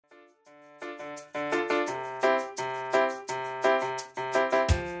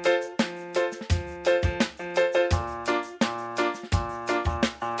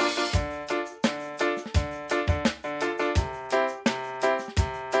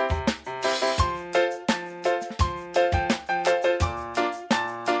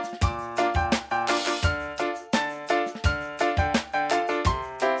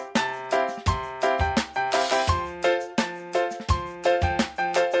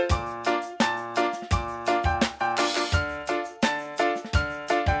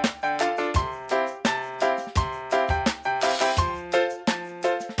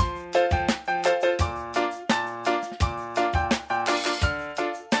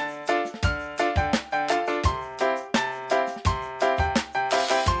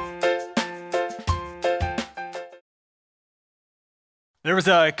There was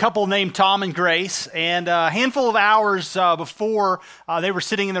a couple named Tom and Grace, and a handful of hours before they were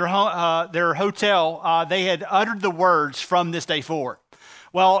sitting in their hotel, they had uttered the words, "From this day forward."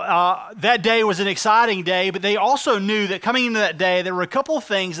 Well, that day was an exciting day, but they also knew that coming into that day, there were a couple of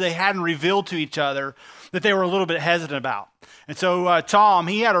things they hadn't revealed to each other that they were a little bit hesitant about. And so Tom,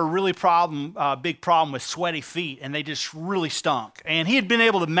 he had a really big problem with sweaty feet, and they just really stunk. And he had been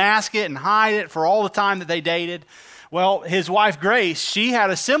able to mask it and hide it for all the time that they dated. Well, his wife, Grace, she had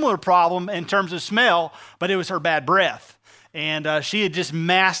a similar problem in terms of smell, but it was her bad breath. And she had just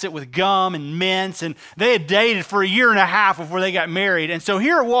masked it with gum and mints, and they had dated for a year and a half before they got married. And so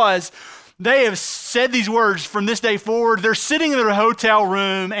here it was, they have said these words, "From this day forward." They're sitting in their hotel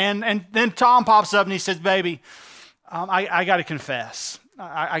room, and then Tom pops up and he says, "Baby, I got to confess.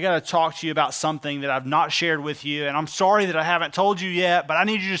 I got to talk to you about something that I've not shared with you, and I'm sorry that I haven't told you yet, but I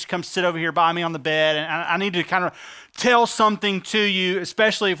need you to just come sit over here by me on the bed, and I need to kind of tell something to you,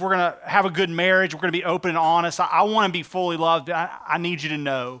 especially if we're going to have a good marriage, we're going to be open and honest. I want to be fully loved, but I need you to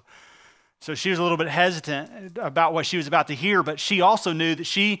know." So she was a little bit hesitant about what she was about to hear, but she also knew that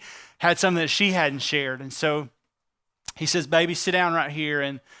she had something that she hadn't shared. And so he says, "Baby, sit down right here."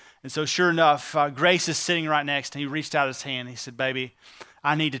 And so sure enough, Grace is sitting right next, and he reached out his hand. He said, "Baby,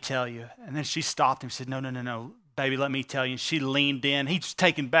 I need to tell you." And then she stopped him and said, No, baby, let me tell you. And she leaned in. He's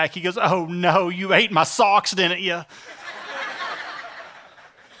taken back. He goes, "Oh no, you ate my socks, didn't you?"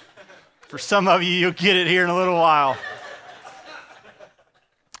 For some of you, you'll get it here in a little while.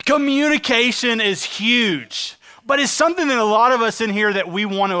 Communication is huge, but it's something that a lot of us in here that we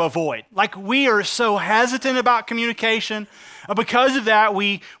want to avoid. Like, we are so hesitant about communication. Because of that,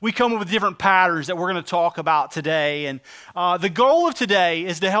 we come up with different patterns that we're going to talk about today. And the goal of today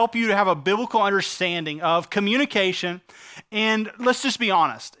is to help you to have a biblical understanding of communication. And let's just be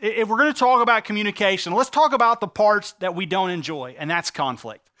honest. If we're going to talk about communication, let's talk about the parts that we don't enjoy, and that's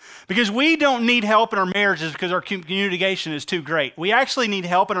conflict. Because we don't need help in our marriages because our communication is too great. We actually need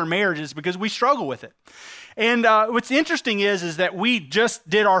help in our marriages because we struggle with it. And what's interesting is that we just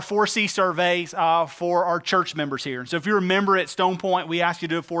did our 4C surveys for our church members here. So if you're a member at Stone Point, we asked you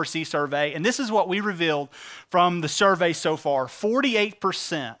to do a 4C survey. And this is what we revealed from the survey so far.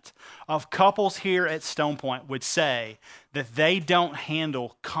 48% of couples here at Stone Point would say that they don't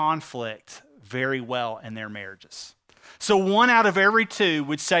handle conflict very well in their marriages. So 1 out of every 2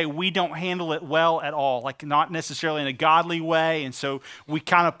 would say we don't handle it well at all, like not necessarily in a godly way, and so we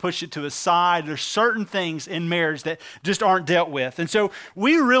kind of push it to the side. There's certain things in marriage that just aren't dealt with. And so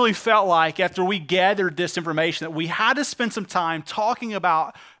we really felt like after we gathered this information that we had to spend some time talking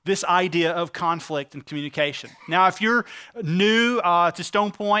about this idea of conflict and communication. Now, if you're new to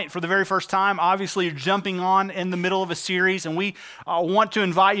Stone Point for the very first time, obviously you're jumping on in the middle of a series, and we want to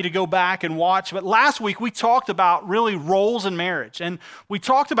invite you to go back and watch. But last week, we talked about really roles in marriage, and we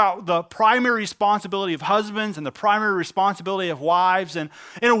talked about the primary responsibility of husbands and the primary responsibility of wives, and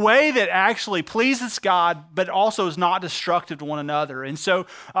in a way that actually pleases God, but also is not destructive to one another. And so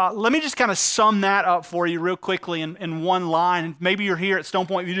let me just kind of sum that up for you real quickly in one line. Maybe you're here at Stone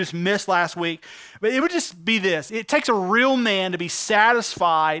Point, you just missed last week, but it would just be this. It takes a real man to be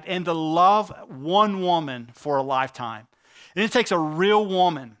satisfied and to love one woman for a lifetime. And it takes a real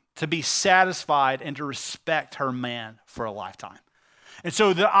woman to be satisfied and to respect her man for a lifetime. And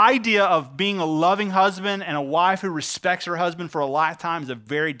so the idea of being a loving husband and a wife who respects her husband for a lifetime is a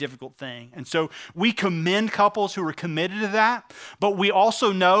very difficult thing. And so we commend couples who are committed to that, but we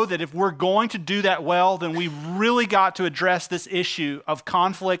also know that if we're going to do that well, then we really got to address this issue of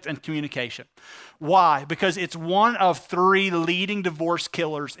conflict and communication. Why? Because it's one of 3 leading divorce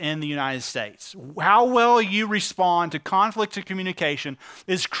killers in the United States. How well you respond to conflict and communication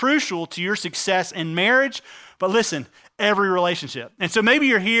is crucial to your success in marriage, but listen, every relationship. And so maybe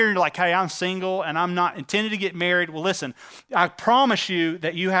you're here and you're like, "Hey, I'm single and I'm not intended to get married." Well, listen, I promise you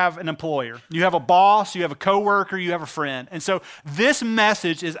that you have an employer. You have a boss, you have a coworker, you have a friend. And so this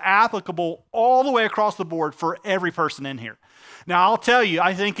message is applicable all the way across the board for every person in here. Now, I'll tell you,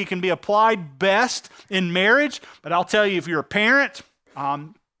 I think it can be applied best in marriage, but I'll tell you, if you're a parent,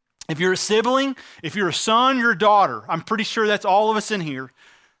 if you're a sibling, if you're a son, you're a daughter, I'm pretty sure that's all of us in here,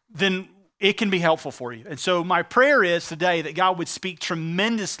 then it can be helpful for you. And so my prayer is today that God would speak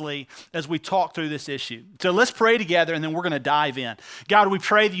tremendously as we talk through this issue. So let's pray together, and then we're going to dive in. God, we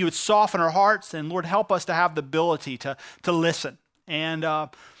pray that you would soften our hearts, and Lord, help us to have the ability to listen. And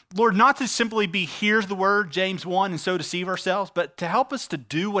Lord, not to simply be, here's the word, James 1, and so deceive ourselves, but to help us to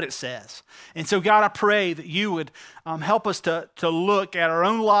do what it says. And so God, I pray that you would help us to look at our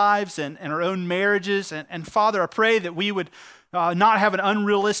own lives and our own marriages. And Father, I pray that we would not have an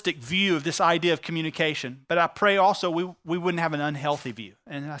unrealistic view of this idea of communication, but I pray also we wouldn't have an unhealthy view.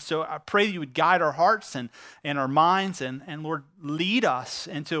 And so I pray that you would guide our hearts and our minds and Lord, lead us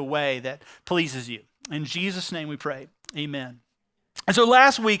into a way that pleases you. In Jesus' name we pray, amen. And so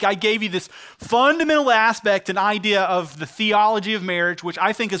last week I gave you this fundamental aspect and idea of the theology of marriage, which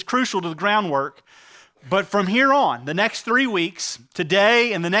I think is crucial to the groundwork. But from here on, the next 3 weeks,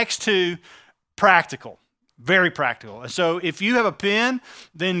 today and the next 2, practical. Very practical. And so if you have a pen,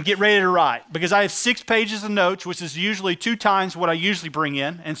 then get ready to write, because I have 6 pages of notes, which is usually 2 times what I usually bring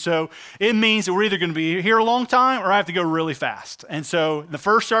in. And so it means that we're either going to be here a long time or I have to go really fast. And so the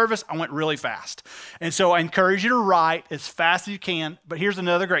first service, I went really fast. And so I encourage you to write as fast as you can. But here's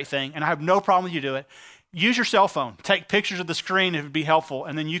another great thing, and I have no problem with you do it. Use your cell phone. Take pictures of the screen if it would be helpful,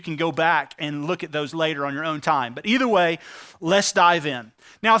 and then you can go back and look at those later on your own time. But either way, let's dive in.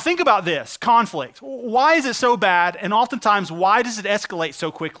 Now think about this, conflict. Why is it so bad, and oftentimes why does it escalate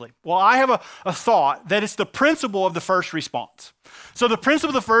so quickly? Well, I have a thought that it's the principle of the first response. So the principle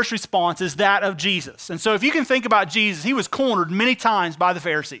of the first response is that of Jesus. And so if you can think about Jesus, he was cornered many times by the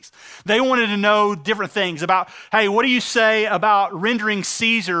Pharisees. They wanted to know different things about, hey, what do you say about rendering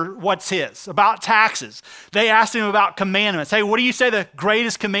Caesar what's his? About taxes. They asked him about commandments. Hey, what do you say the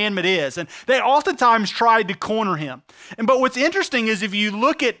greatest commandment is? And they oftentimes tried to corner him. But what's interesting is if you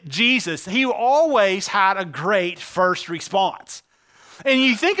look at Jesus, he always had a great first response. And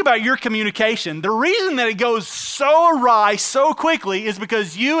you think about your communication, the reason that it goes so awry so quickly is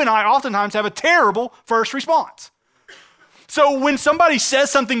because you and I oftentimes have a terrible first response. So when somebody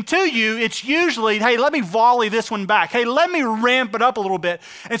says something to you, it's usually, hey, let me volley this one back. Hey, let me ramp it up a little bit.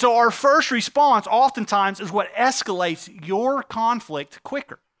 And so our first response oftentimes is what escalates your conflict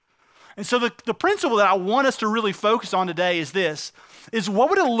quicker. And so the principle that I want us to really focus on today is this, is what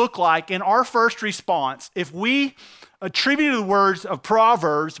would it look like in our first response if we attributed the words of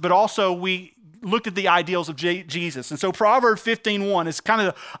Proverbs, but also we looked at the ideals of Jesus. And so Proverbs 15:1 is kind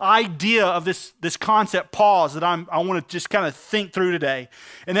of the idea of this concept, pause, that I want to just kind of think through today.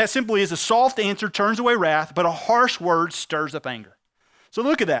 And that simply is a soft answer turns away wrath, but a harsh word stirs up anger. So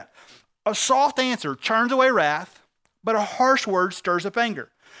look at that. A soft answer turns away wrath, but a harsh word stirs up anger.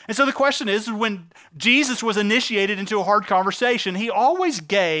 And so the question is, when Jesus was initiated into a hard conversation, he always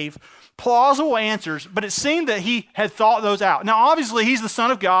gave plausible answers, but it seemed that he had thought those out. Now, obviously, he's the Son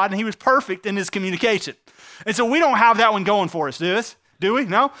of God, and he was perfect in his communication. And so we don't have that one going for us, do we?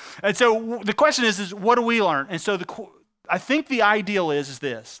 No? And so the question is what do we learn? And so I think the ideal is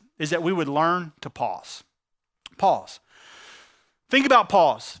that we would learn to pause. Pause. Think about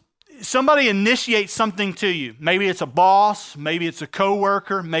pause. Somebody initiates something to you. Maybe it's a boss, maybe it's a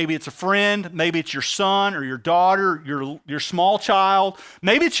coworker, maybe it's a friend, maybe it's your son or your daughter, your small child,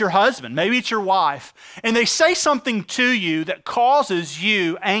 maybe it's your husband, maybe it's your wife, and they say something to you that causes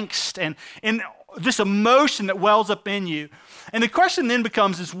you angst and this emotion that wells up in you. And the question then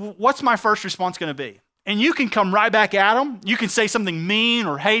becomes what's my first response going to be? And you can come right back at them. You can say something mean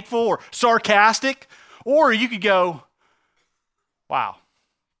or hateful or sarcastic, or you could go, wow.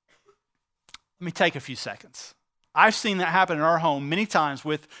 Let me take a few seconds. I've seen that happen in our home many times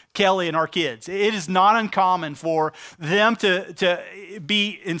with Kelly and our kids. It is not uncommon for them to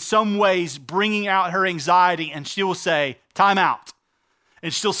be in some ways bringing out her anxiety, and she will say, time out.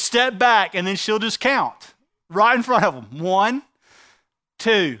 And she'll step back and then she'll just count right in front of them. 1,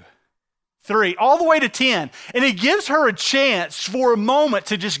 2, 3, all the way to 10. And it gives her a chance for a moment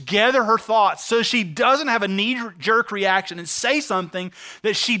to just gather her thoughts so she doesn't have a knee-jerk reaction and say something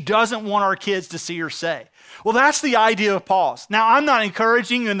that she doesn't want our kids to see her say. Well, that's the idea of pause. Now, I'm not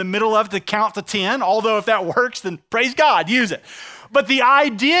encouraging you in the middle of it to count to 10, although if that works, then praise God, use it. But the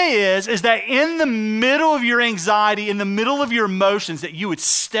idea is that in the middle of your anxiety, in the middle of your emotions, that you would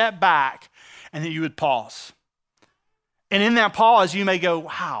step back and that you would pause. And in that pause, you may go,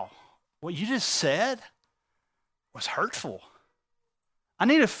 wow, what you just said was hurtful. I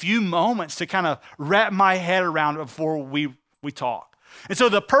need a few moments to kind of wrap my head around it before we talk. And so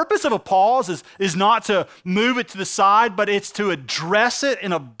the purpose of a pause is not to move it to the side, but it's to address it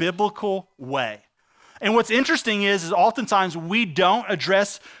in a biblical way. And what's interesting is oftentimes we don't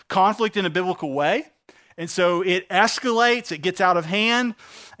address conflict in a biblical way. And so it escalates, it gets out of hand.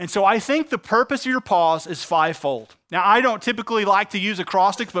 And so I think the purpose of your pause is fivefold. Now, I don't typically like to use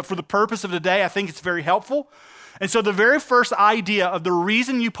acrostics, but for the purpose of today, I think it's very helpful. And so the very first idea of the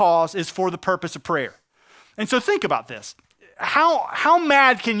reason you pause is for the purpose of prayer. And so think about this. How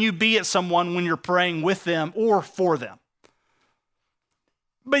mad can you be at someone when you're praying with them or for them?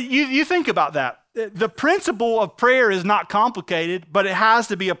 But you think about that. The principle of prayer is not complicated, but it has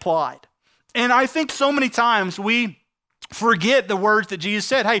to be applied. And I think so many times we forget the words that Jesus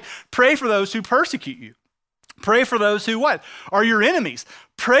said. Hey, pray for those who persecute you. Pray for those who what? Are your enemies.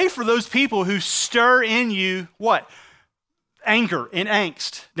 Pray for those people who stir in you what? Anger and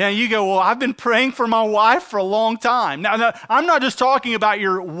angst. Now you go, well, I've been praying for my wife for a long time. Now I'm not just talking about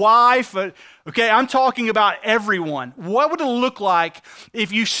your wife, okay? I'm talking about everyone. What would it look like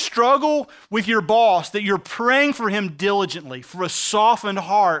if you struggle with your boss, that you're praying for him diligently, for a softened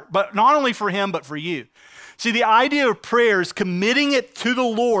heart, but not only for him, but for you? See, the idea of prayer is committing it to the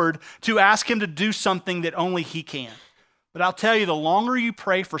Lord to ask him to do something that only he can. But I'll tell you, the longer you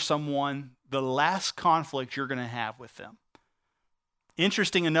pray for someone, the less conflict you're going to have with them.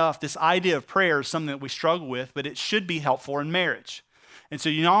 Interesting enough, this idea of prayer is something that we struggle with, but it should be helpful in marriage. And so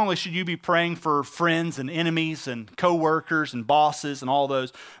not only should you be praying for friends and enemies and co-workers and bosses and all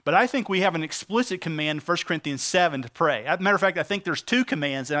those, but I think we have an explicit command in 1 Corinthians 7 to pray. As a matter of fact, I think there's 2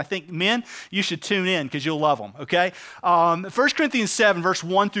 commands, and I think, men, you should tune in because you'll love them, okay? 1 Corinthians 7, verse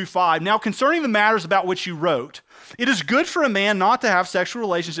 1 through 5. Now, concerning the matters about which you wrote, it is good for a man not to have sexual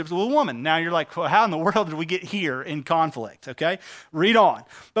relationships with a woman. Now you're like, well, how in the world did we get here in conflict? Okay, read on.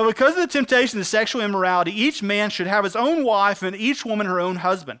 But because of the temptation of sexual immorality, each man should have his own wife and each woman her own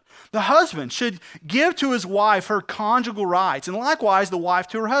husband. The husband should give to his wife her conjugal rights, and likewise the wife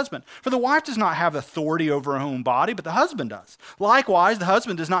to her husband. For the wife does not have authority over her own body, but the husband does. Likewise, the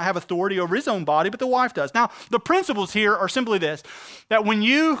husband does not have authority over his own body, but the wife does. Now, the principles here are simply this, that when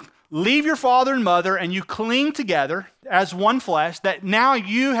you leave your father and mother and you cling together as one flesh, that now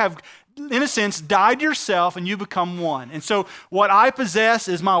you have, in a sense, died to yourself and you become one. And so what I possess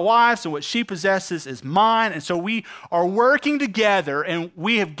is my wife's and what she possesses is mine. And so we are working together and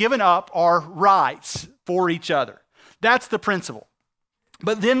we have given up our rights for each other. That's the principle.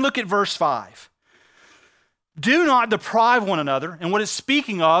 But then look at verse 5. Do not deprive one another, and what it's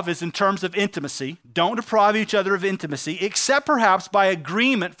speaking of is in terms of intimacy. Don't deprive each other of intimacy, except perhaps by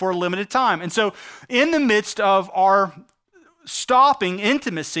agreement for a limited time. And so in the midst of our stopping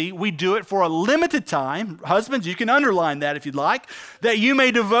intimacy, we do it for a limited time. Husbands, you can underline that if you'd like, that you may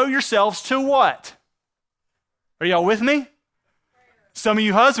devote yourselves to what? Are y'all with me? Some of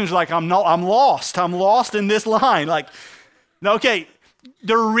you husbands are like, I'm lost. I'm lost in this line. Like, okay.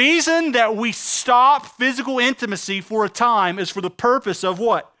 The reason that we stop physical intimacy for a time is for the purpose of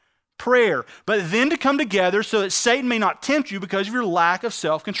what? Prayer. But then to come together so that Satan may not tempt you because of your lack of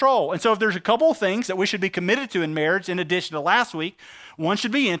self-control. And so if there's a couple of things that we should be committed to in marriage, in addition to last week, one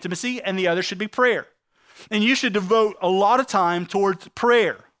should be intimacy and the other should be prayer. And you should devote a lot of time towards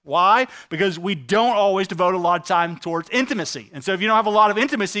prayer. Why? Because we don't always devote a lot of time towards intimacy. And so if you don't have a lot of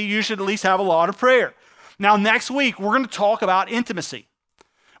intimacy, you should at least have a lot of prayer. Now, next week, we're going to talk about intimacy.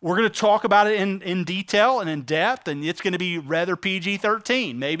 We're going to talk about it in detail and in depth, and it's going to be rather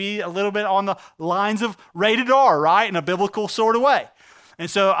PG-13, maybe a little bit on the lines of rated R, right, in a biblical sort of way. And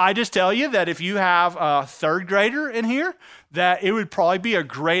so I just tell you that if you have a third grader in here, that it would probably be a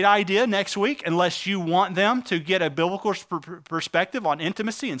great idea next week, unless you want them to get a biblical perspective on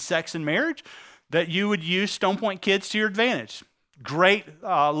intimacy and sex and marriage, that you would use Stone Point Kids to your advantage. Great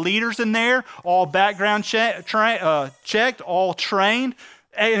leaders in there, all background checked, all trained.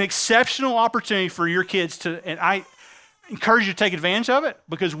 An exceptional opportunity for your kids to, and I encourage you to take advantage of it,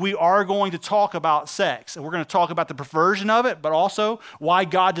 because we are going to talk about sex, and we're going to talk about the perversion of it, but also why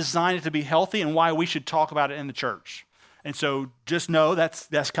God designed it to be healthy and why we should talk about it in the church. And so just know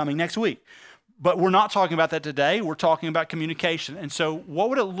that's coming next week. But we're not talking about that today. We're talking about communication. And so what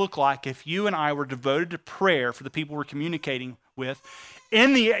would it look like if you and I were devoted to prayer for the people we're communicating with?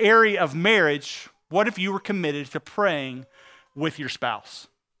 In the area of marriage, what if you were committed to praying with your spouse?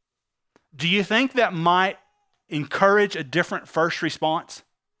 Do you think that might encourage a different first response?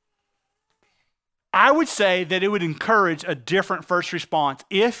 I would say that it would encourage a different first response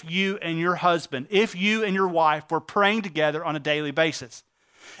if you and your husband, if you and your wife were praying together on a daily basis.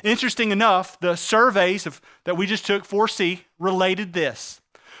 Interesting enough, the surveys that we just took, 4C, related this.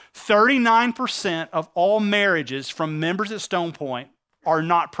 39% of all marriages from members at Stone Point are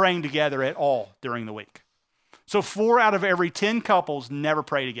not praying together at all during the week. So 4 out of every 10 couples never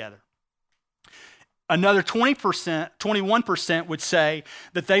pray together. Another 21% would say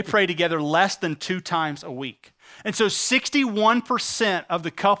that they pray together less than 2 times a week. And so 61% of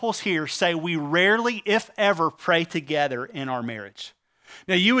the couples here say we rarely, if ever, pray together in our marriage.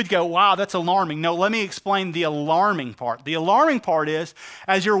 Now you would go, wow, that's alarming. No, let me explain the alarming part. The alarming part is,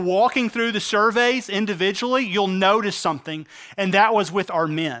 as you're walking through the surveys individually, you'll notice something, and that was with our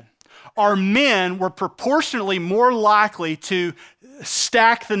men. Our men were proportionately more likely to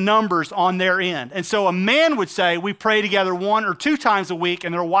stack the numbers on their end. And so a man would say, we pray together 1 or 2 times a week,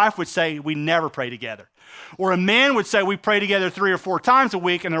 and their wife would say, we never pray together. Or a man would say, we pray together 3 or 4 times a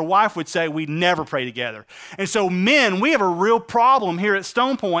week, and their wife would say, we never pray together. And so men, we have a real problem here at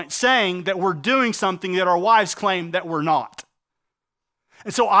Stone Point saying that we're doing something that our wives claim that we're not.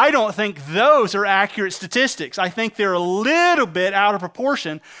 And so I don't think those are accurate statistics. I think they're a little bit out of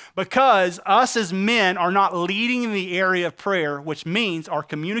proportion because us as men are not leading in the area of prayer, which means our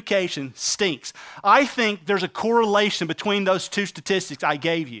communication stinks. I think there's a correlation between those 2 statistics I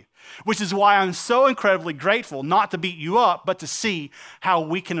gave you, which is why I'm so incredibly grateful, not to beat you up, but to see how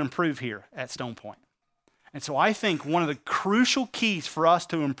we can improve here at Stone Point. And so I think one of the crucial keys for us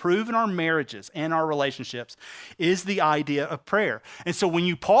to improve in our marriages and our relationships is the idea of prayer. And so when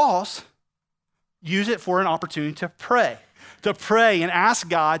you pause, use it for an opportunity to pray and ask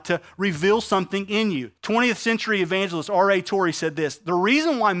God to reveal something in you. 20th century evangelist R.A. Torrey said this: the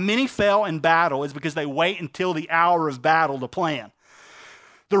reason why many fail in battle is because they wait until the hour of battle to plan.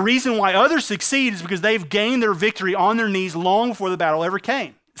 The reason why others succeed is because they've gained their victory on their knees long before the battle ever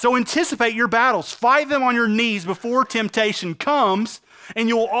came. So anticipate your battles. Fight them on your knees before temptation comes, and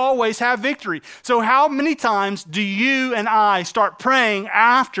you'll always have victory. So how many times do you and I start praying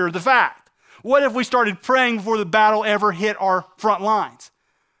after the fact? What if we started praying before the battle ever hit our front lines?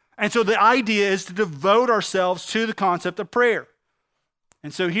 And so the idea is to devote ourselves to the concept of prayer.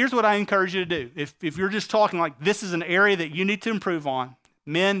 And so here's what I encourage you to do. If you're just talking like this is an area that you need to improve on,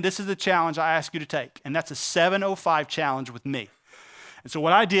 men, this is the challenge I ask you to take. And that's a 705 challenge with me. And so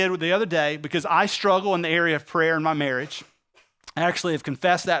what I did the other day, because I struggle in the area of prayer in my marriage, I actually have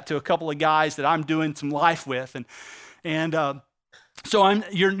confessed that to a couple of guys that I'm doing some life with. So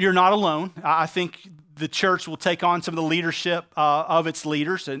you're not alone. I think the church will take on some of the leadership of its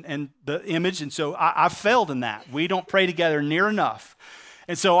leaders and the image. And so I've failed in that. We don't pray together near enough.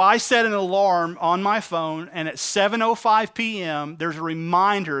 And so I set an alarm on my phone, and at 7:05 p.m., there's a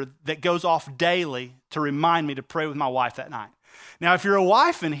reminder that goes off daily to remind me to pray with my wife that night. Now, if you're a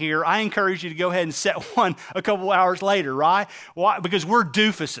wife in here, I encourage you to go ahead and set one a couple hours later, right? Why? Because we're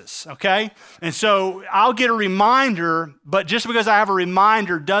doofuses, okay? And so I'll get a reminder, but just because I have a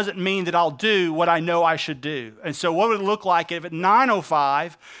reminder doesn't mean that I'll do what I know I should do. And so what would it look like if at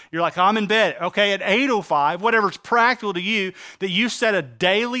 9:05, you're like, I'm in bed. Okay, at 8:05, whatever's practical to you, that you set a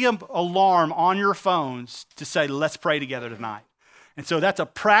daily alarm on your phones to say, let's pray together tonight. And so that's a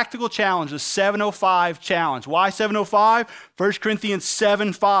practical challenge, a 7:05 challenge. Why 7:05? 1 Corinthians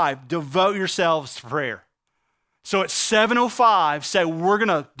 7:5, devote yourselves to prayer. So at 7:05, say we're going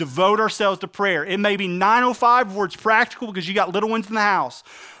to devote ourselves to prayer. It may be 9:05 before it's practical because you got little ones in the house.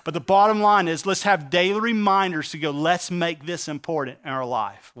 But the bottom line is let's have daily reminders to go, let's make this important in our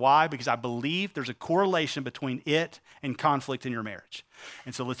life. Why? Because I believe there's a correlation between it and conflict in your marriage.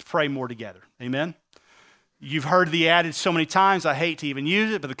 And so let's pray more together. Amen? You've heard the adage so many times, I hate to even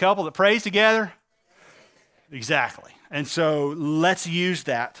use it, but the couple that prays together, exactly. And so let's use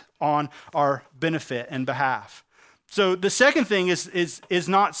that on our benefit and behalf. So the second thing is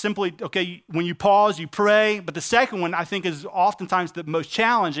not simply, okay, when you pause, you pray, but the second one I think is oftentimes the most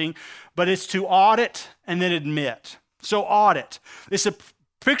challenging, but it's to audit and then admit. So audit. It's a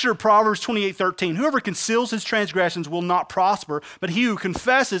picture of Proverbs 28:13. Whoever conceals his transgressions will not prosper, but he who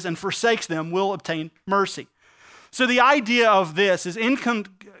confesses and forsakes them will obtain mercy. So the idea of this is in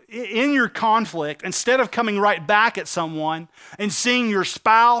your conflict, instead of coming right back at someone and seeing your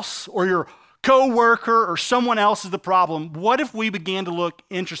spouse or your coworker or someone else as the problem, what if we began to look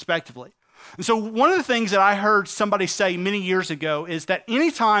introspectively? And so one of the things that I heard somebody say many years ago is that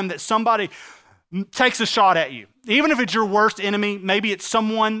anytime that somebody takes a shot at you, even if it's your worst enemy, maybe it's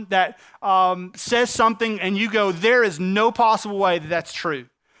someone that says something and you go, there is no possible way that that's true.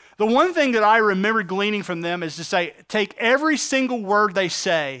 The one thing that I remember gleaning from them is to say, take every single word they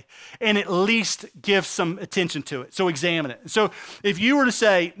say and at least give some attention to it. So examine it. So if you were to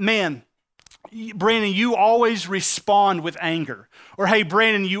say, man, Brandon, you always respond with anger. Or, hey,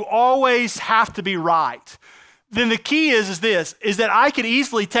 Brandon, you always have to be right. Then the key is that I could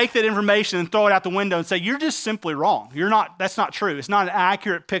easily take that information and throw it out the window and say, you're just simply wrong. That's not true. It's not an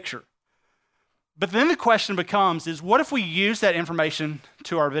accurate picture. But then the question becomes what if we use that information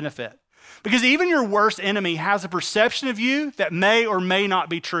to our benefit? Because even your worst enemy has a perception of you that may or may not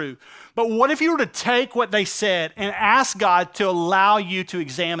be true. But what if you were to take what they said and ask God to allow you to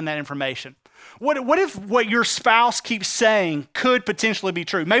examine that information? What if what your spouse keeps saying could potentially be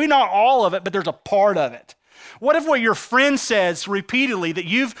true? Maybe not all of it, but there's a part of it. What if what your friend says repeatedly that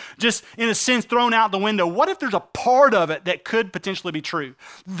you've just, in a sense, thrown out the window, what if there's a part of it that could potentially be true?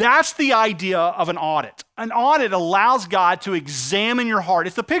 That's the idea of an audit. An audit allows God to examine your heart.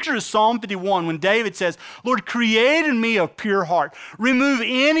 It's the picture of Psalm 51 when David says, Lord, create in me a pure heart. Remove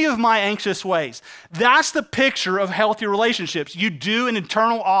any of my anxious ways. That's the picture of healthy relationships. You do an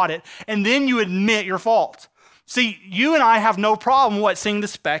internal audit, and then you admit your fault. See, you and I have no problem seeing the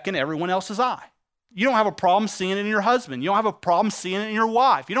speck in everyone else's eye. You don't have a problem seeing it in your husband. You don't have a problem seeing it in your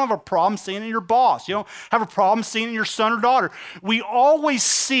wife. You don't have a problem seeing it in your boss. You don't have a problem seeing it in your son or daughter. We always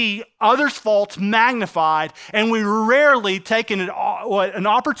see others' faults magnified, and we rarely take an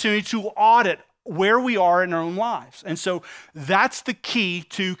opportunity to audit where we are in our own lives. And so that's the key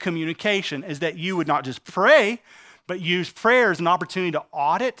to communication, is that you would not just pray, but use prayer as an opportunity to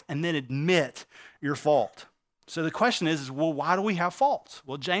audit and then admit your fault. So the question is, well, why do we have faults?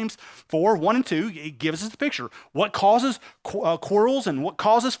 Well, James 4, 1 and 2, it gives us the picture. What causes quarrels and what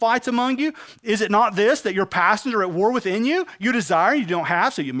causes fights among you? Is it not this, that your passions are at war within you? You desire, you don't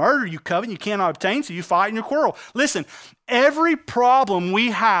have, so you murder, you covet, you cannot obtain, so you fight and you quarrel. Listen, every problem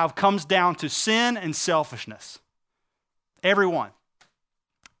we have comes down to sin and selfishness. Every one.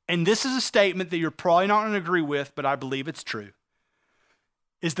 And this is a statement that you're probably not going to agree with, but I believe it's true.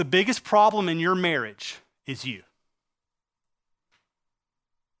 Is the biggest problem in your marriage is you.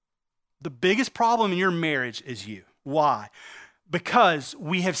 The biggest problem in your marriage is you. Why? Because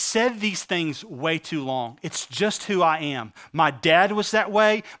we have said these things way too long. It's just who I am. My dad was that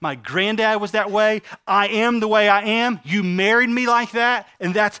way. My granddad was that way. I am the way I am. You married me like that,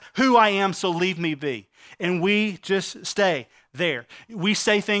 and that's who I am, so leave me be. And we just stay there. We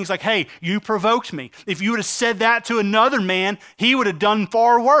say things like, hey, you provoked me. If you would have said that to another man, he would have done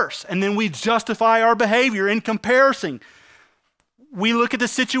far worse. And then we justify our behavior in comparison. We look at the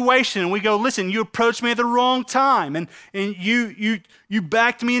situation and we go, listen, you approached me at the wrong time and you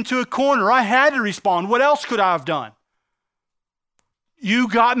backed me into a corner. I had to respond. What else could I have done? You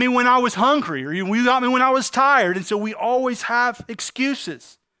got me when I was hungry, or you got me when I was tired. And so we always have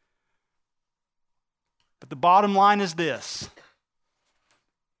excuses. But the bottom line is this,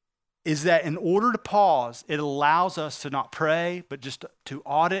 is that in order to pause, it allows us to not pray, but just to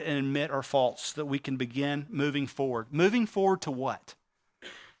audit and admit our faults so that we can begin moving forward. Moving forward to what?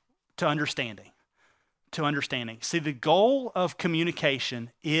 To understanding. To understanding. See, the goal of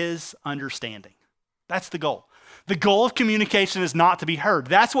communication is understanding. That's the goal. The goal of communication is not to be heard.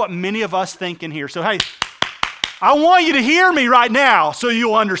 That's what many of us think in here. So, hey, I want you to hear me right now so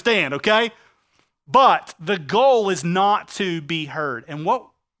you'll understand, okay? But the goal is not to be heard. And what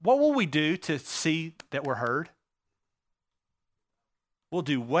will we do to see that we're heard? We'll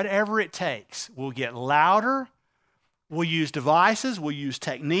do whatever it takes. We'll get louder. We'll use devices. We'll use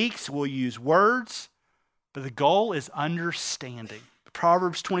techniques. We'll use words. But the goal is understanding.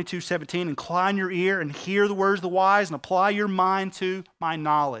 Proverbs 22:17, incline your ear and hear the words of the wise and apply your mind to my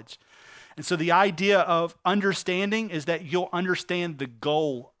knowledge. And so the idea of understanding is that you'll understand the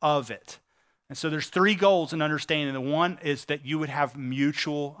goal of it. And so there's three goals in understanding. The one is that you would have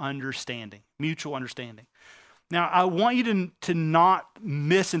mutual understanding. Mutual understanding. Now, I want you to not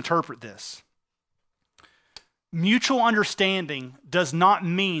misinterpret this. Mutual understanding does not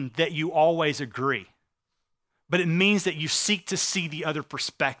mean that you always agree, but it means that you seek to see the other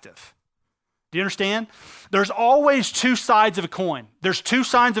perspective. Do you understand? There's always two sides of a coin. There's two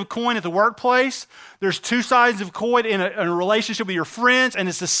sides of a coin at the workplace. There's two sides of a coin in a relationship with your friends, and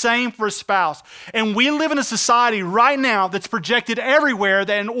it's the same for a spouse. And we live in a society right now that's projected everywhere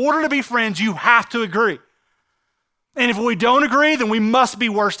that in order to be friends, you have to agree. And if we don't agree, then we must be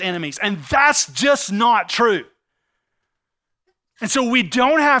worst enemies. And that's just not true. And so we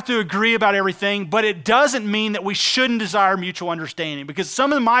don't have to agree about everything, but it doesn't mean that we shouldn't desire mutual understanding, because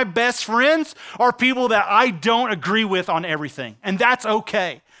some of my best friends are people that I don't agree with on everything, and that's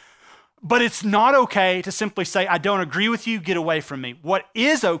okay. But it's not okay to simply say, I don't agree with you, get away from me. What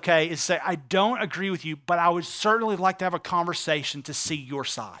is okay is say, I don't agree with you, but I would certainly like to have a conversation to see your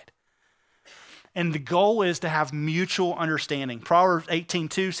side. And the goal is to have mutual understanding. Proverbs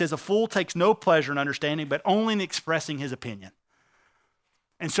 18:2 says, a fool takes no pleasure in understanding, but only in expressing his opinion.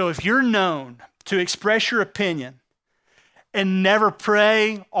 And so if you're known to express your opinion and never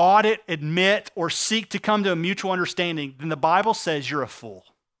pray, audit, admit, or seek to come to a mutual understanding, then the Bible says you're a fool.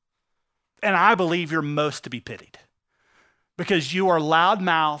 And I believe you're most to be pitied, because you are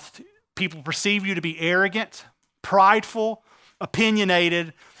loud-mouthed. People perceive you to be arrogant, prideful,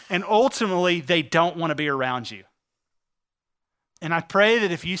 opinionated, and ultimately they don't want to be around you. And I pray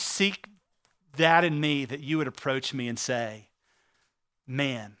that if you seek that in me, that you would approach me and say,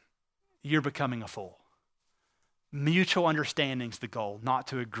 man, you're becoming a fool. Mutual understanding is the goal, not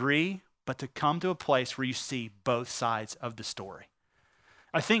to agree, but to come to a place where you see both sides of the story.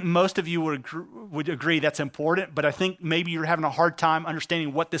 I think most of you would agree that's important, but I think maybe you're having a hard time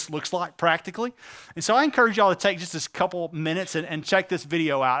understanding what this looks like practically. And so I encourage y'all to take just a couple minutes and check this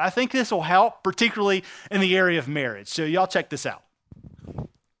video out. I think this will help, particularly in the area of marriage. So y'all check this out.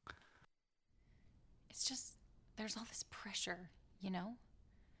 It's just, there's all this pressure, you know?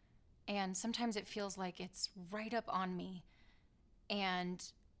 And sometimes it feels like it's right up on me, and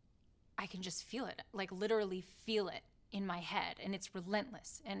I can just feel it, like literally feel it in my head, and it's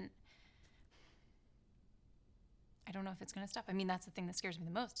relentless, and I don't know if it's going to stop. I mean, that's the thing that scares me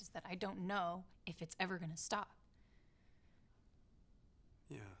the most, is that I don't know if it's ever going to stop.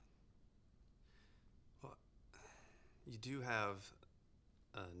 Yeah. Well, you do have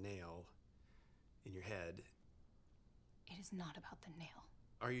a nail in your head. It is not about the nail.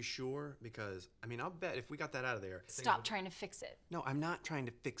 Are you sure? Because, I mean, I'll bet if we got that out of there... Stop trying to fix it. No, I'm not trying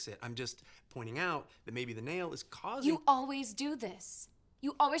to fix it. I'm just pointing out that maybe the nail is causing... You always do this.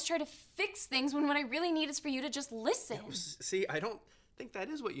 You always try to fix things when what I really need is for you to just listen. Yeah, see, I don't think that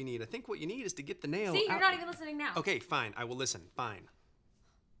is what you need. I think what you need is to get the nail See, out. you're not even listening now. Okay, fine. I will listen. Fine.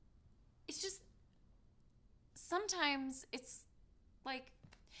 It's just... Sometimes it's like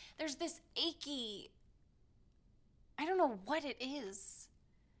there's this achy... I don't know what it is.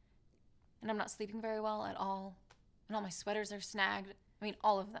 And I'm not sleeping very well at all. And all my sweaters are snagged. I mean,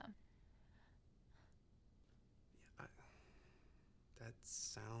 all of them. Yeah, that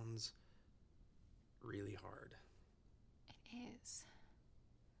sounds really hard. It is.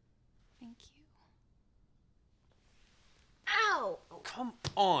 Thank you. Ow! Oh, come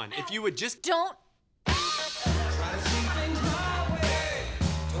on. Ow. If you would just... Don't... Try to see things my way.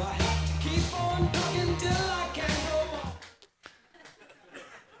 Do I have to keep on talking till I can go on?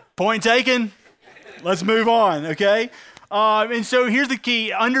 Point taken. Let's move on, okay? And so here's the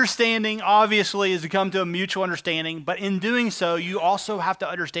key. Understanding, obviously, is to come to a mutual understanding, but in doing so, you also have to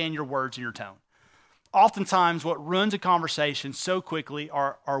understand your words and your tone. Oftentimes, what ruins a conversation so quickly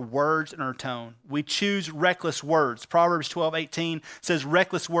are our words and our tone. We choose reckless words. Proverbs 12:18 says,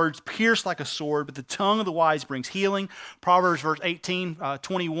 reckless words pierce like a sword, but the tongue of the wise brings healing. Proverbs verse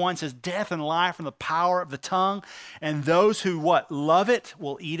 18:21 says, death and life are in the power of the tongue, and those who love it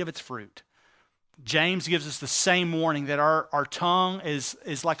will eat of its fruit. James gives us the same warning that our tongue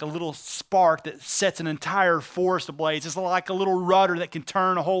is like a little spark that sets an entire forest ablaze. It's like a little rudder that can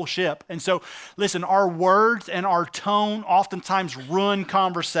turn a whole ship. And so, listen, our words and our tone oftentimes ruin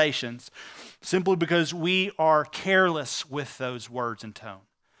conversations simply because we are careless with those words and tone.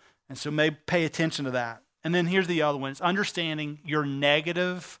 And so maybe pay attention to that. And then here's the other one. It's understanding your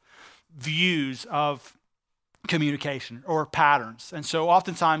negative views of communication or patterns. And so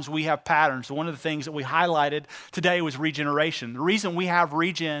oftentimes we have patterns. One of the things that we highlighted today was regeneration. The reason we have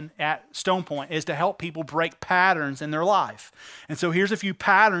Regen at Stone Point is to help people break patterns in their life. And so here's a few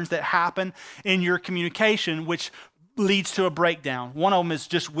patterns that happen in your communication which leads to a breakdown. One of them is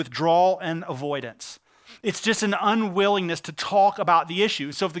just withdrawal and avoidance. It's just an unwillingness to talk about the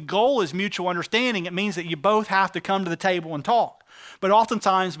issue. So if the goal is mutual understanding, it means that you both have to come to the table and talk. But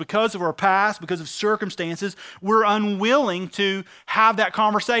oftentimes, because of our past, because of circumstances, we're unwilling to have that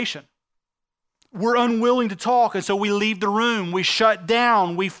conversation. We're unwilling to talk, and so we leave the room. We shut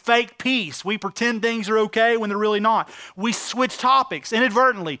down. We fake peace. We pretend things are okay when they're really not. We switch topics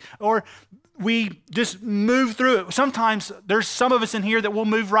inadvertently, or we just move through it. Sometimes there's some of us in here that will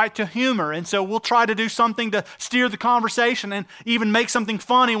move right to humor, and so we'll try to do something to steer the conversation and even make something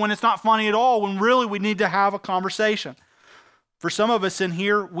funny when it's not funny at all, when really we need to have a conversation. For some of us in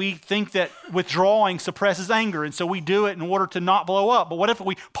here, we think that withdrawing suppresses anger, and so we do it in order to not blow up. But what if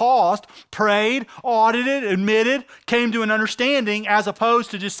we paused, prayed, audited, admitted, came to an understanding as opposed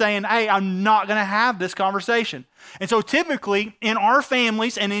to just saying, hey, I'm not going to have this conversation. And so typically in our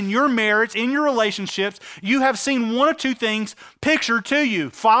families and in your marriage, in your relationships, you have seen one of two things pictured to you,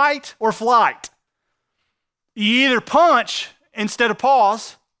 fight or flight. You either punch instead of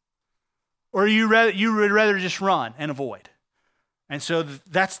pause, or you would rather just run and avoid. And so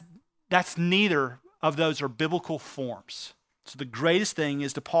that's neither of those are biblical forms. So the greatest thing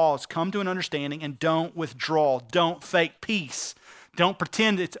is to pause, come to an understanding, and don't withdraw. Don't fake peace. Don't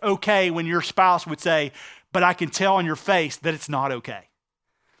pretend it's okay when your spouse would say, but I can tell on your face that it's not okay.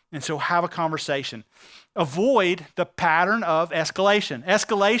 And so have a conversation. Avoid the pattern of escalation.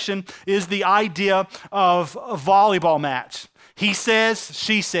 Escalation is the idea of a volleyball match. He says,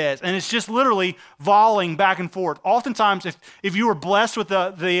 she says, and it's just literally volleying back and forth. Oftentimes, if you were blessed with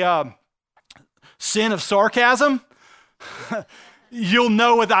the sin of sarcasm, you'll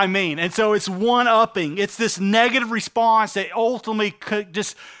know what I mean. And so it's one-upping. It's this negative response that ultimately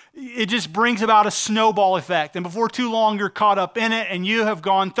it just brings about a snowball effect. And before too long, you're caught up in it, and you have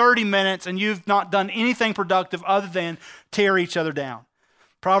gone 30 minutes, and you've not done anything productive other than tear each other down.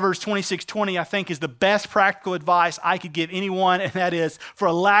 Proverbs 26:20, I think, is the best practical advice I could give anyone, and that is, for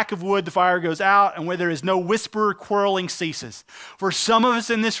a lack of wood, the fire goes out, and where there is no whisper, quarreling ceases. For some of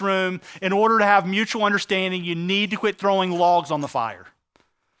us in this room, in order to have mutual understanding, you need to quit throwing logs on the fire.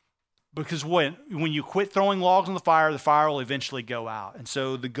 Because when you quit throwing logs on the fire will eventually go out. And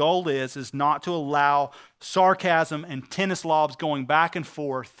so the goal is not to allow sarcasm and tennis lobs going back and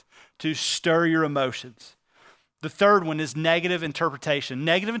forth to stir your emotions. The third one is negative interpretation.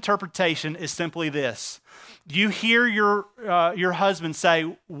 Negative interpretation is simply this. You hear your husband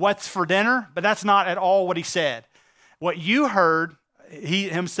say, "What's for dinner?" But that's not at all what he said. What you heard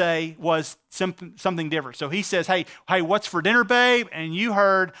him say was something different. So he says, hey, what's for dinner, babe? And you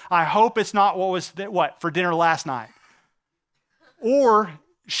heard, "I hope it's not what for dinner last night." Or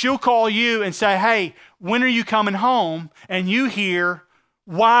she'll call you and say, "Hey, when are you coming home?" And you hear,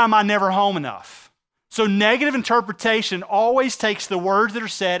 "Why am I never home enough?" So negative interpretation always takes the words that are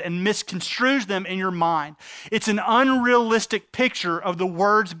said and misconstrues them in your mind. It's an unrealistic picture of the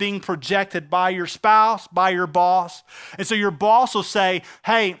words being projected by your spouse, by your boss. And so your boss will say,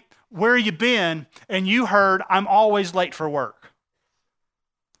 "Hey, where you been?" And you heard, "I'm always late for work."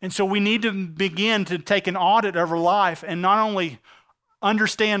 And so we need to begin to take an audit of our life and not only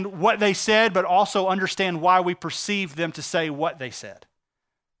understand what they said, but also understand why we perceived them to say what they said.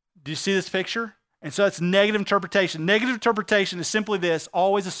 Do you see this picture? And so that's negative interpretation. Negative interpretation is simply this,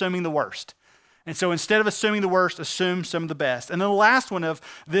 always assuming the worst. And so instead of assuming the worst, assume some of the best. And then the last one of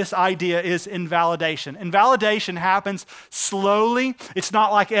this idea is invalidation. Invalidation happens slowly. It's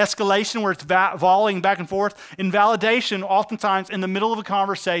not like escalation where it's volleying back and forth. Invalidation, oftentimes in the middle of a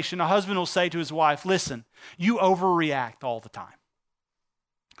conversation, a husband will say to his wife, "Listen, you overreact all the time."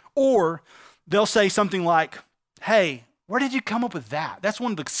 Or they'll say something like, "Hey, where did you come up with that? That's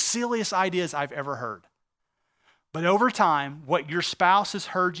one of the silliest ideas I've ever heard." But over time, what your spouse has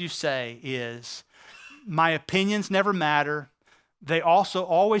heard you say is, "My opinions never matter. They also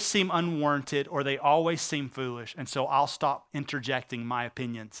always seem unwarranted, or they always seem foolish, and so I'll stop interjecting my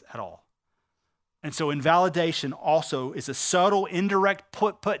opinions at all." And so invalidation also is a subtle, indirect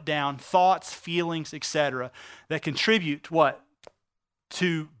put down, thoughts, feelings, etc., that contribute to what?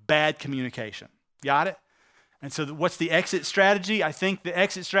 To bad communication. Got it? And so what's the exit strategy? I think the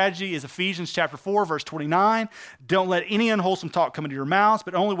exit strategy is Ephesians chapter 4, verse 29. "Don't let any unwholesome talk come into your mouths,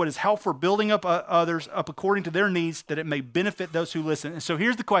 but only what is helpful for building up others up according to their needs, that it may benefit those who listen." And so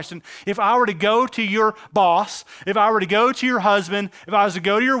here's the question. If I were to go to your boss, if I were to go to your husband, if I was to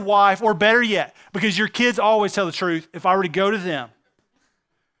go to your wife, or better yet, because your kids always tell the truth, if I were to go to them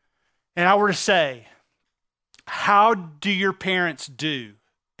and I were to say, "How do your parents do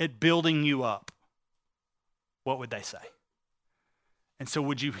at building you up?" What would they say? And so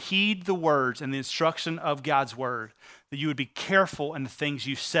would you heed the words and the instruction of God's word, that you would be careful in the things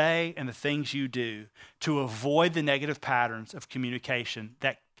you say and the things you do to avoid the negative patterns of communication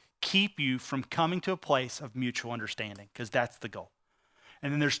that keep you from coming to a place of mutual understanding, because that's the goal.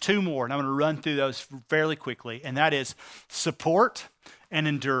 And then there's two more, and I'm going to run through those fairly quickly, and that is support and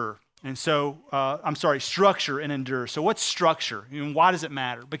endure. And so, structure and endure. So what's structure? And why does it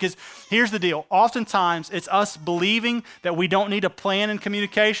matter? Because here's the deal. Oftentimes, it's us believing that we don't need a plan in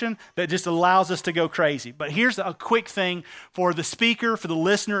communication that just allows us to go crazy. But here's a quick thing for the speaker, for the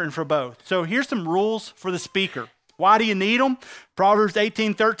listener, and for both. So here's some rules for the speaker. Why do you need them? Proverbs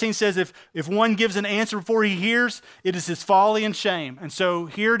 18:13 says, if one gives an answer before he hears, it is his folly and shame. And so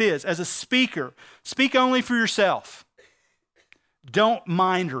here it is. As a speaker, speak only for yourself. Don't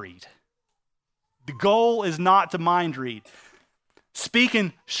mind read. The goal is not to mind read. Speak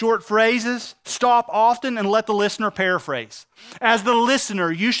in short phrases, stop often, and let the listener paraphrase. As the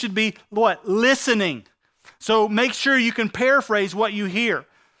listener, you should be what? Listening. So make sure you can paraphrase what you hear.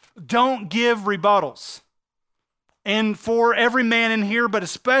 Don't give rebuttals. And for every man in here, but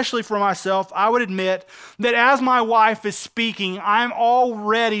especially for myself, I would admit that as my wife is speaking, I'm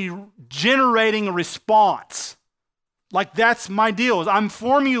already generating a response. Like that's my deal. Is I'm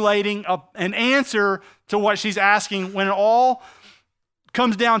formulating an answer to what she's asking. When it all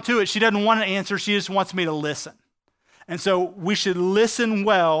comes down to it, she doesn't want an answer. She just wants me to listen. And so we should listen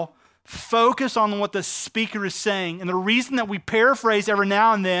well, focus on what the speaker is saying. And the reason that we paraphrase every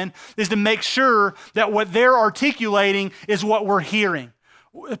now and then is to make sure that what they're articulating is what we're hearing.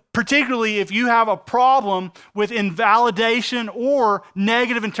 particularly if you have a problem with invalidation or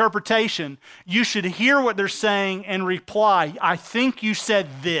negative interpretation, you should hear what they're saying and reply, I think you said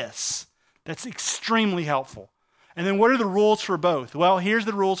this. That's extremely helpful. And then what are the rules for both? Well, here's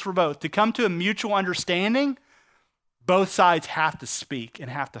the rules for both. To come to a mutual understanding, both sides have to speak and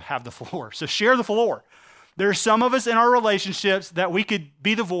have to have the floor. So share the floor. There are some of us in our relationships that we could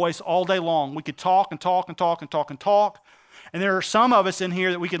be the voice all day long. We could talk and talk and talk and talk and talk. And there are some of us in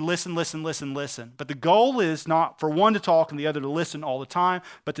here that we could listen. But the goal is not for one to talk and the other to listen all the time,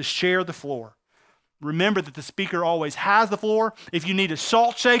 but to share the floor. Remember that the speaker always has the floor. If you need a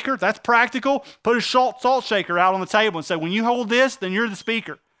salt shaker, that's practical. Put a salt shaker out on the table and say, when you hold this, then you're the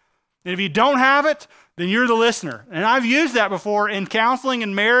speaker. And if you don't have it, then you're the listener. And I've used that before in counseling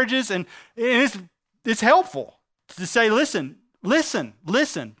and marriages, and it's helpful to say, listen,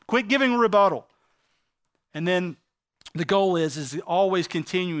 quit giving a rebuttal. And then the goal is always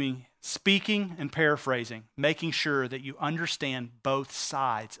continuing speaking and paraphrasing, making sure that you understand both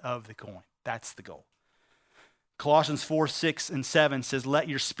sides of the coin. That's the goal. Colossians 4, 6, and 7 says, let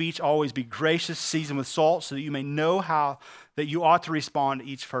your speech always be gracious, seasoned with salt, so that you may know how that you ought to respond to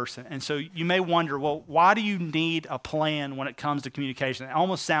each person. And so you may wonder, well, why do you need a plan when it comes to communication? It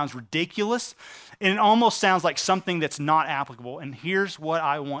almost sounds ridiculous, and it almost sounds like something that's not applicable. And here's what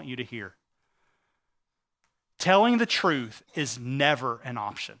I want you to hear. Telling the truth is never an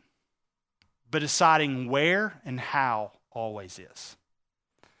option, but deciding where and how always is.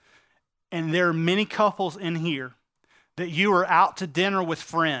 And there are many couples in here that you are out to dinner with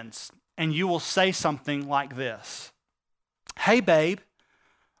friends and you will say something like this. Hey, babe,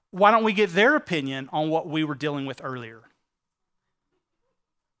 why don't we get their opinion on what we were dealing with earlier?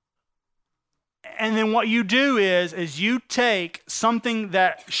 And then what you do is you take something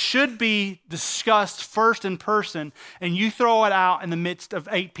that should be discussed first in person and you throw it out in the midst of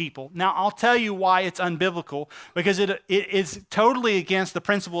 8 people. Now, I'll tell you why it's unbiblical, because it is totally against the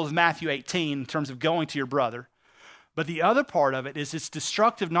principle of Matthew 18 in terms of going to your brother. But the other part of it is it's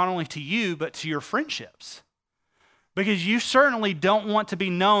destructive not only to you, but to your friendships. Because you certainly don't want to be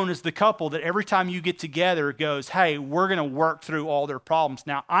known as the couple that every time you get together goes, hey, we're going to work through all their problems.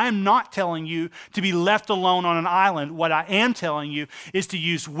 Now, I am not telling you to be left alone on an island. What I am telling you is to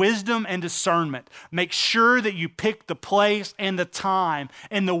use wisdom and discernment. Make sure that you pick the place and the time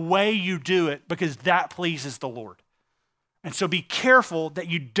and the way you do it, because that pleases the Lord. And so be careful that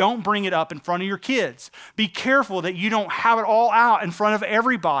you don't bring it up in front of your kids. Be careful that you don't have it all out in front of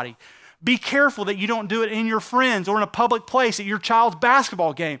everybody. Be careful that you don't do it in your friends or in a public place at your child's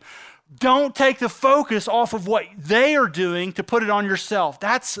basketball game. Don't take the focus off of what they are doing to put it on yourself.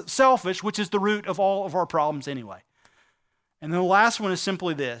 That's selfish, which is the root of all of our problems anyway. And then the last one is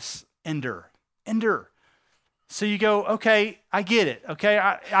simply this: endure. Endure. So you go, okay, I get it. Okay,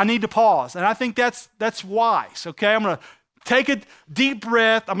 I need to pause. And I think that's wise. Okay, I'm going to take a deep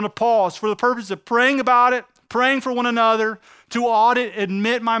breath. I'm going to pause for the purpose of praying about it, praying for one another, to audit,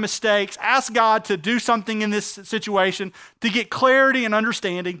 admit my mistakes, ask God to do something in this situation, to get clarity and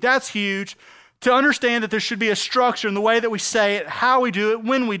understanding. That's huge. To understand that there should be a structure in the way that we say it, how we do it,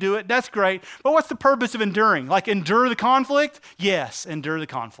 when we do it. That's great. But what's the purpose of enduring? Like endure the conflict? Yes, endure the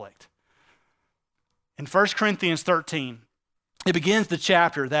conflict. In 1 Corinthians 13, it begins the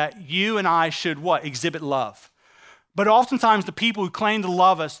chapter that you and I should what? Exhibit love. But oftentimes the people who claim to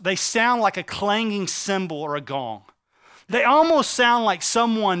love us, they sound like a clanging cymbal or a gong. They almost sound like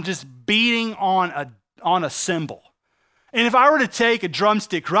someone just beating on a cymbal. And if I were to take a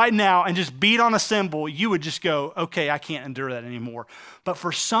drumstick right now and just beat on a cymbal, you would just go, okay, I can't endure that anymore. But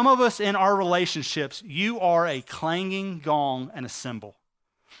for some of us in our relationships, you are a clanging gong and a cymbal.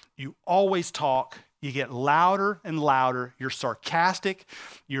 You always talk. You get louder and louder. You're sarcastic.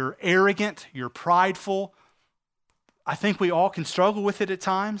 You're arrogant. You're prideful. I think we all can struggle with it at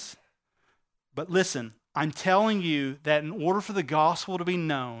times. But listen, I'm telling you that in order for the gospel to be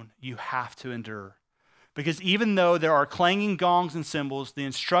known, you have to endure. Because even though there are clanging gongs and cymbals, the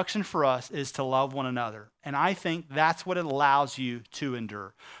instruction for us is to love one another. And I think that's what it allows you to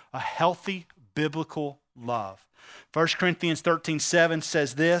endure. A healthy biblical love. 1 Corinthians 13:7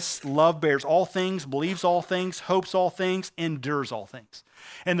 says this: love bears all things, believes all things, hopes all things, endures all things.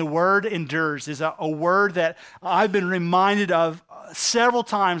 And the word endures is a word that I've been reminded of several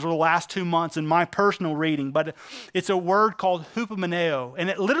times over the last 2 months in my personal reading, but it's a word called hupomeneo, and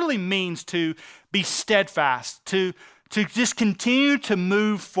it literally means to be steadfast, to to just continue to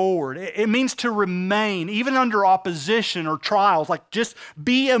move forward. It means to remain, even under opposition or trials, like just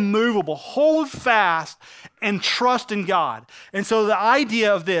be immovable, hold fast, and trust in God. And so the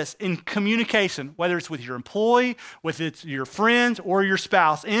idea of this in communication, whether it's with your employee, with your friends, or your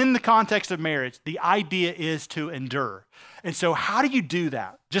spouse, in the context of marriage, the idea is to endure. And so how do you do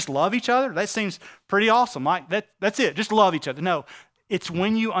that? Just love each other? That seems pretty awesome. Like that's it, just love each other. No, it's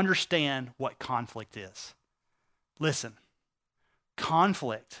when you understand what conflict is. Listen,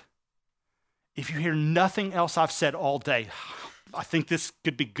 conflict, if you hear nothing else I've said all day, I think this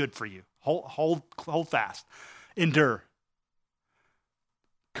could be good for you. Hold fast. Endure.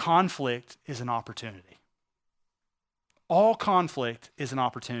 Conflict is an opportunity. All conflict is an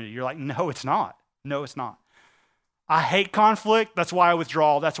opportunity. You're like, no, it's not. No, it's not. I hate conflict. That's why I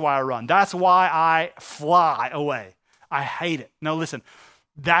withdraw. That's why I run. That's why I fly away. I hate it. No, listen,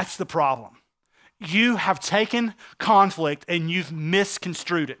 that's the problem. You have taken conflict and you've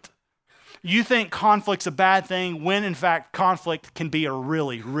misconstrued it. You think conflict's a bad thing when in fact conflict can be a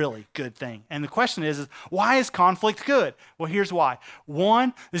really, really good thing. And the question is why is conflict good? Well, here's why.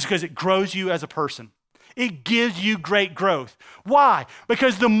 One is because it grows you as a person. It gives you great growth. Why?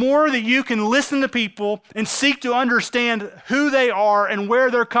 Because the more that you can listen to people and seek to understand who they are and where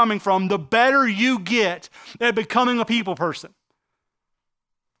they're coming from, the better you get at becoming a people person.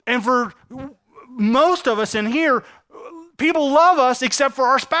 And for most of us in here, people love us except for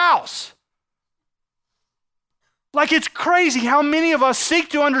our spouse. Like it's crazy how many of us seek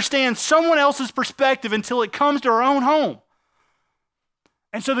to understand someone else's perspective until it comes to our own home.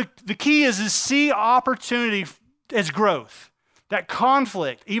 And so the key is see opportunity as growth. That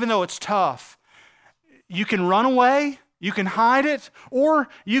conflict, even though it's tough, you can run away, you can hide it, or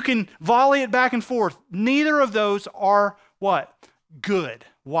you can volley it back and forth. Neither of those are what? Good.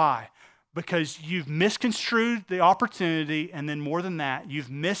 Why? Because you've misconstrued the opportunity, and then more than that,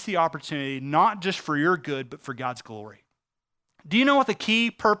 you've missed the opportunity not just for your good, but for God's glory. Do you know what the key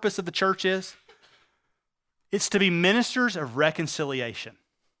purpose of the church is? It's to be ministers of reconciliation.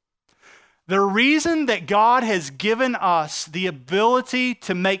 The reason that God has given us the ability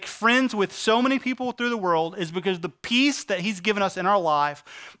to make friends with so many people through the world is because the peace that He's given us in our life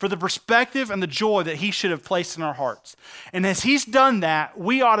for the perspective and the joy that He should have placed in our hearts. And as He's done that,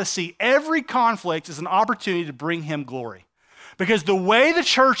 we ought to see every conflict as an opportunity to bring Him glory. Because the way the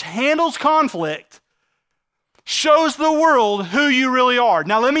church handles conflict shows the world who you really are.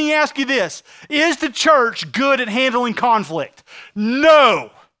 Now let me ask you this. Is the church good at handling conflict?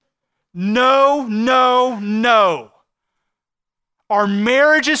 No. No, no, no. Our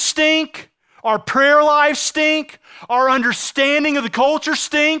marriages stink. Our prayer lives stink. Our understanding of the culture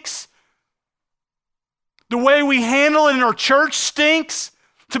stinks. The way we handle it in our church stinks.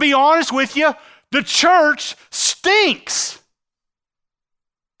 To be honest with you, the church stinks.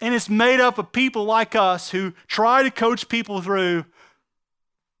 And it's made up of people like us who try to coach people through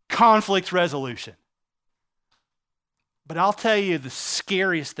conflict resolution. But I'll tell you the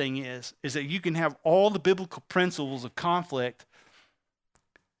scariest thing is that you can have all the biblical principles of conflict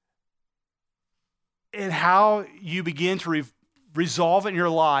and how you begin to resolve it in your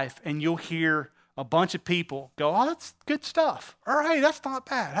life, and you'll hear a bunch of people go, oh, that's good stuff. Or, hey, that's not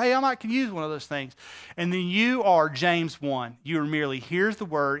bad. Hey, I might could use one of those things. And then you are James 1. You are merely, here's the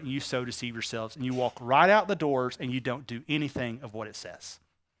word, and you so deceive yourselves. And you walk right out the doors, and you don't do anything of what it says.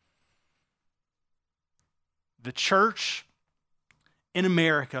 The church in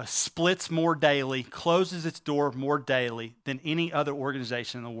America splits more daily, closes its door more daily than any other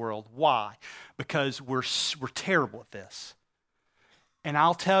organization in the world. Why? Because we're terrible at this. And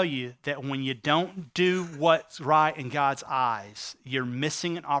I'll tell you that when you don't do what's right in God's eyes, you're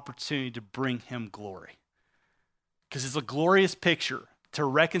missing an opportunity to bring Him glory. Because it's a glorious picture to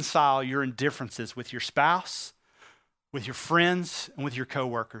reconcile your indifferences with your spouse, with your friends, and with your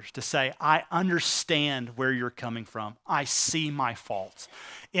coworkers, to say, I understand where you're coming from. I see my faults.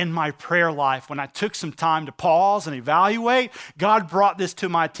 In my prayer life, when I took some time to pause and evaluate, God brought this to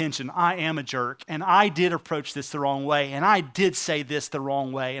my attention. I am a jerk, and I did approach this the wrong way, and I did say this the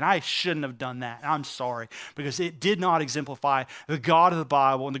wrong way, and I shouldn't have done that. I'm sorry, because it did not exemplify the God of the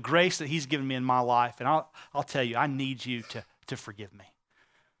Bible and the grace that He's given me in my life. And I'll tell you, I need you to forgive me.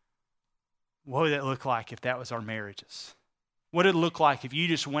 What would that look like if that was our marriages? What would it look like if you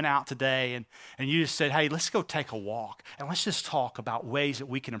just went out today and you just said, hey, let's go take a walk and let's just talk about ways that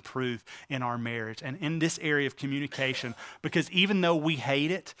we can improve in our marriage and in this area of communication, because even though we hate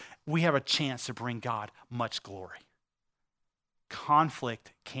it, we have a chance to bring God much glory.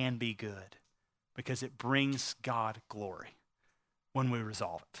 Conflict can be good because it brings God glory when we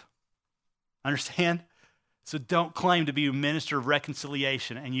resolve it. Understand? So don't claim to be a minister of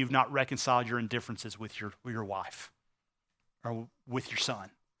reconciliation and you've not reconciled your indifferences with your wife or with your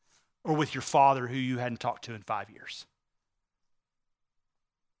son or with your father who you hadn't talked to in 5 years.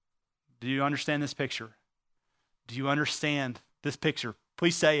 Do you understand this picture? Do you understand this picture?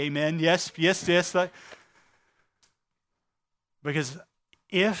 Please say amen. Yes, yes, yes. Because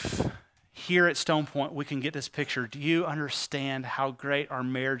if here at Stone Point we can get this picture, do you understand how great our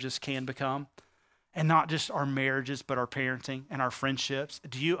marriages can become? And not just our marriages, but our parenting and our friendships.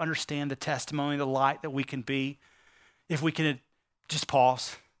 Do you understand the testimony, the light that we can be if we can just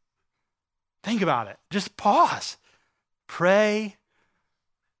pause? Think about it. Just pause. Pray.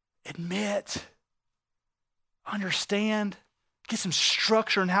 Admit. Understand. Get some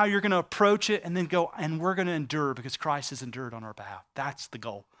structure in how you're going to approach it, and then go, and we're going to endure because Christ has endured on our behalf. That's the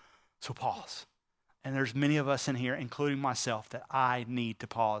goal. So pause. And there's many of us in here, including myself, that I need to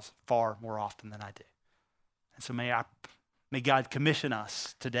pause far more often than I do. And so may God commission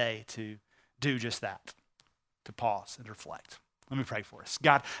us today to do just that, to pause and reflect. Let me pray for us.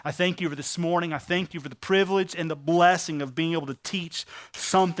 God, I thank you for this morning. I thank you for the privilege and the blessing of being able to teach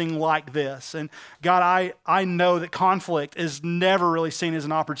something like this. And God, I know that conflict is never really seen as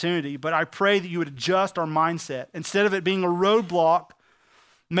an opportunity, but I pray that you would adjust our mindset. Instead of it being a roadblock,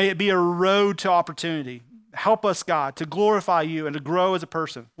 may it be a road to opportunity. Help us, God, to glorify you and to grow as a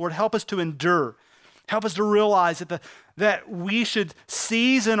person. Lord, help us to endure. Help us to realize that we should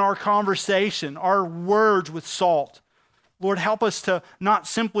season our conversation, our words with salt. Lord, help us to not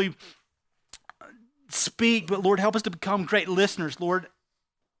simply speak, but Lord, help us to become great listeners. Lord,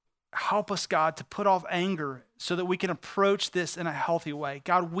 help us, God, to put off anger so that we can approach this in a healthy way.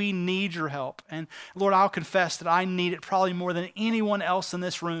 God, we need your help. And Lord, I'll confess that I need it probably more than anyone else in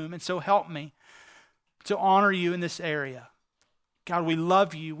this room. And so help me to honor you in this area. God, we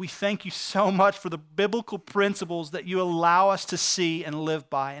love you. We thank you so much for the biblical principles that you allow us to see and live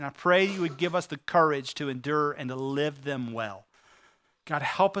by. And I pray that you would give us the courage to endure and to live them well. God,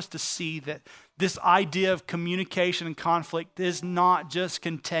 help us to see that this idea of communication and conflict is not just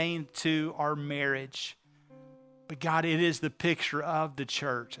contained to our marriage, but God, it is the picture of the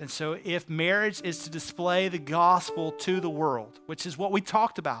church. And so if marriage is to display the gospel to the world, which is what we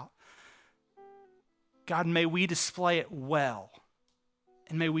talked about, God, may we display it well.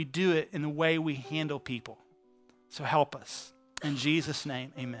 And may we do it in the way we handle people. So help us. In Jesus'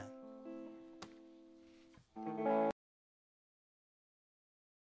 name, amen.